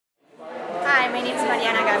My name is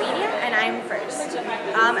Mariana and I'm first.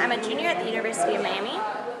 I'm a junior at the University of Miami,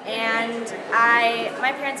 and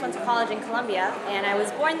my parents went to college in Colombia, and I was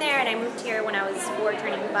born there, and I moved here when I was 4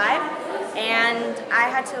 turning 5, and I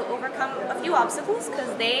had to overcome a few obstacles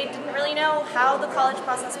because they didn't really know how the college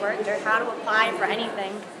process worked or how to apply for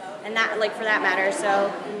anything, and for that matter,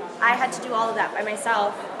 so I had to do all of that by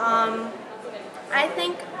myself. I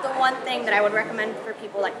think the one thing that I would recommend for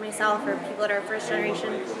people like myself or people that are first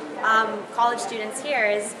generation college students here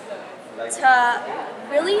is to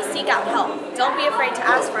really seek out help. Don't be afraid to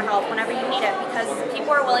ask for help whenever you need it, because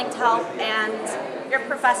people are willing to help, and your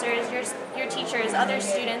professors, your teachers, other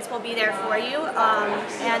students will be there for you,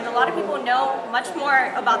 and a lot of people know much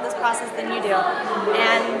more about this process than you do,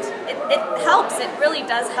 and it helps. It really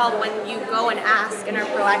does help when you go and ask and are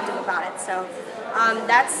proactive about it. So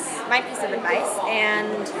that's my piece of advice,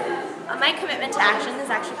 and my commitment to action is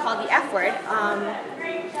actually called the F word,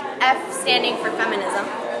 F standing for feminism.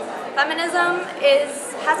 Feminism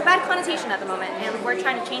has a bad connotation at the moment, and we're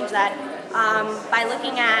trying to change that by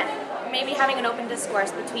looking at maybe having an open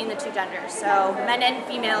discourse between the two genders. So men and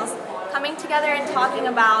females coming together and talking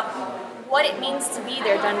about what it means to be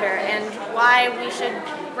their gender and why we should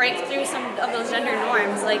break through some of those gender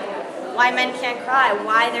norms, like why men can't cry,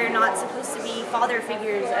 why they're not supposed to be father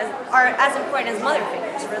figures are as important as mother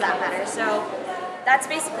figures for that matter. So that's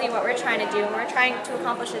basically what we're trying to do, and we're trying to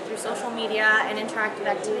accomplish it through social media and interactive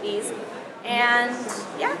activities. And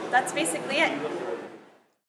yeah, that's basically it.